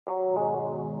Hi,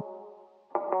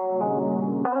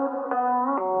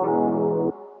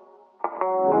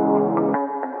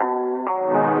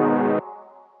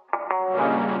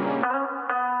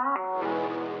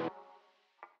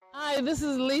 this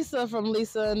is Lisa from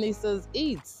Lisa and Nissa's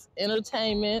Eats,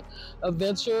 entertainment,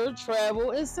 adventure,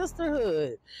 travel, and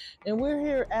sisterhood. And we're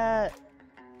here at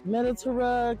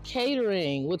Mediterranean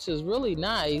Catering, which is really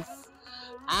nice.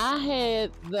 I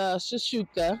had the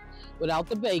shashuka without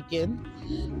the bacon,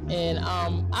 and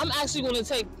I'm actually going to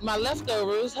take my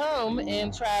leftovers home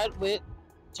and try it with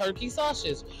turkey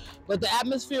sausage. But the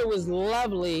atmosphere was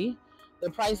lovely. The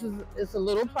price it's a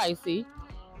little pricey,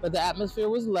 but the atmosphere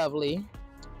was lovely,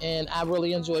 and I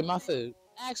really enjoyed my food.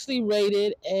 Actually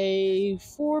rated a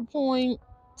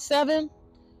 4.7,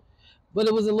 but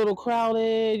it was a little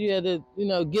crowded. You had to,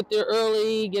 get there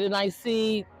early, get a nice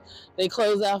seat. They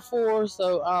close at 4,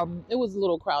 so it was a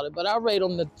little crowded, but I rate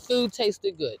them. The food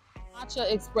tasted good.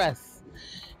 Matcha Express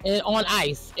and on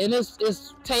ice, and it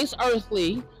tastes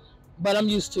earthly, but I'm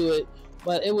used to it.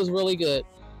 But it was really good.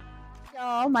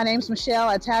 Y'all, my name's Michelle.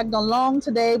 I tagged along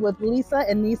today with Lisa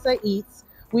and Nissa'a Eats.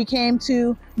 We came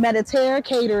to Mediterranean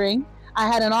Catering. I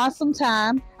had an awesome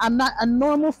time. I'm not a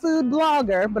normal food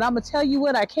blogger, but I'm gonna tell you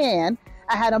what I can.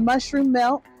 I had a mushroom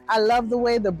melt. I love the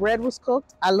way the bread was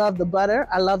cooked. I love the butter.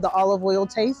 I love the olive oil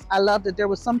taste. I love that there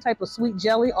was some type of sweet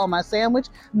jelly on my sandwich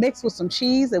mixed with some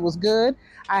cheese. It was good.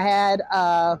 I had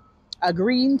a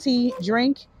green tea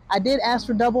drink. I did ask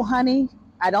for double honey.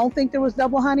 I don't think there was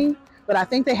double honey, but I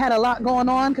think they had a lot going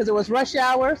on because it was rush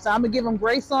hour, so I'm gonna give them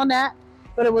grace on that.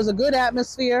 But it was a good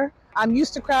atmosphere. I'm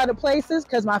used to crowded places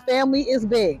because my family is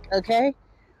big, okay?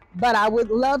 But I would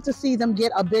love to see them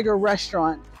get a bigger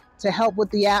restaurant to help with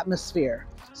the atmosphere.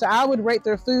 So I would rate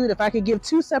their food. If I could give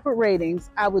 2 separate ratings,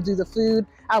 I would do the food.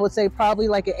 I would say probably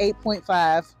like an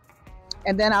 8.5.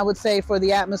 And then I would say for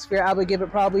the atmosphere, I would give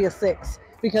it probably a 6.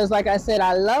 Because like I said,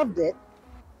 I loved it,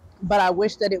 but I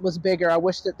wish that it was bigger. I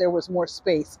wish that there was more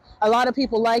space. A lot of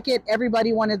people like it.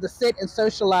 Everybody wanted to sit and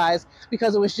socialize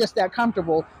because it was just that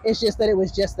comfortable. It's just that it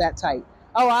was just that tight.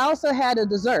 Oh, I also had a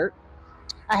dessert.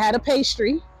 I had a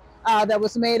pastry that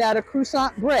was made out of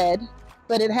croissant bread,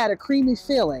 but it had a creamy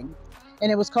filling.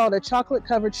 And it was called a chocolate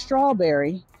covered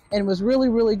strawberry, and it was really,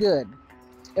 really good.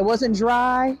 It wasn't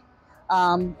dry.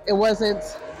 It wasn't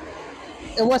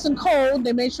cold.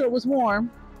 They made sure it was warm,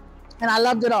 and I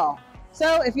loved it all.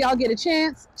 So if y'all get a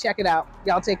chance, check it out.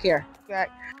 Y'all take care.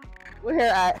 We're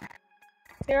here at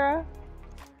Mediterranean,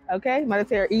 okay,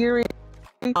 Mediterranean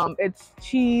Eatery. It's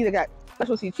cheese. They got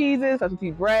specialty cheeses,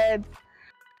 specialty breads,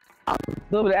 a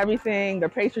little bit of everything. Their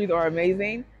pastries are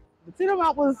amazing. The tuna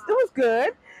melt was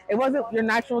good. It wasn't your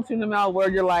natural tuna melt where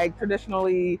you're like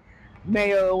traditionally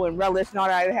mayo and relish and all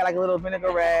that. It had like a little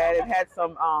vinaigrette. It had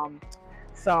some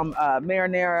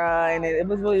marinara, and it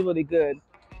was really, really good.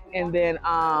 And then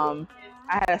I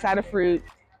had a side of fruit,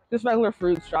 just regular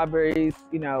fruit, strawberries,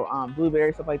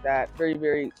 blueberries, stuff like that. Very,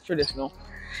 very traditional.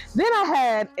 Then I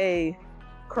had a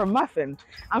muffin.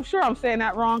 I'm sure I'm saying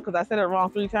that wrong because I said it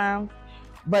wrong 3 times,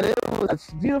 but it was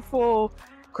a beautiful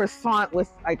croissant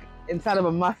with like inside of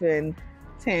a muffin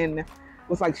tin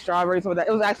with like strawberries or that.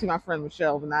 It was actually my friend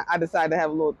Michelle, and I decided to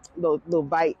have a little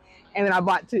bite, and then I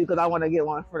bought 2 because I want to get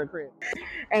one for the crib.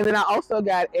 And then I also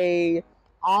got a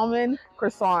almond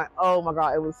croissant. Oh my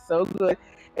god, it was so good.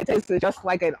 It tasted just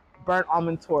like a burnt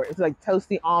almond torte. It's like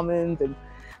toasty almonds and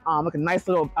like a nice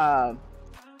little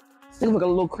still like a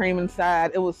little cream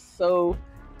inside. It was so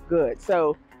good.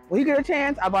 So when you get a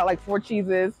chance, I bought like 4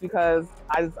 cheeses because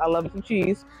I love some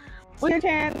cheese. When you get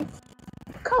a chance,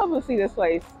 come and see this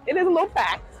place. It is a little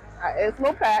packed. It's a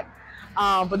little packed,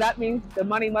 but that means the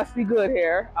money must be good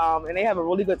here. And they have a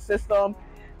really good system.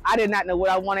 I did not know what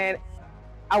I wanted.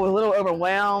 I was a little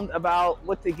overwhelmed about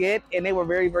what to get, and they were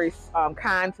very, very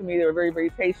kind to me. They were very, very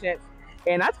patient,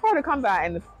 and that's hard to come by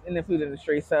in the food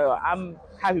industry. So I'm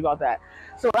happy about that.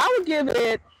 So I would give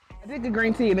it. I did get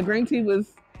green tea, and the green tea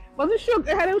wasn't sugar.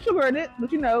 It had no sugar in it,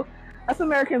 but us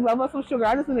Americans love us some sugar.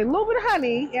 I just needed a little bit of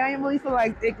honey, and I didn't really feel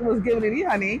like it was giving any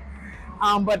honey.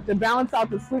 But to balance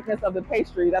out the sweetness of the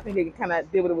pastries, I think it kind of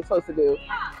did what it was supposed to do.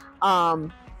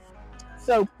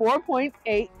 So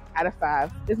 4.8 out of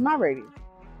 5 is my rating.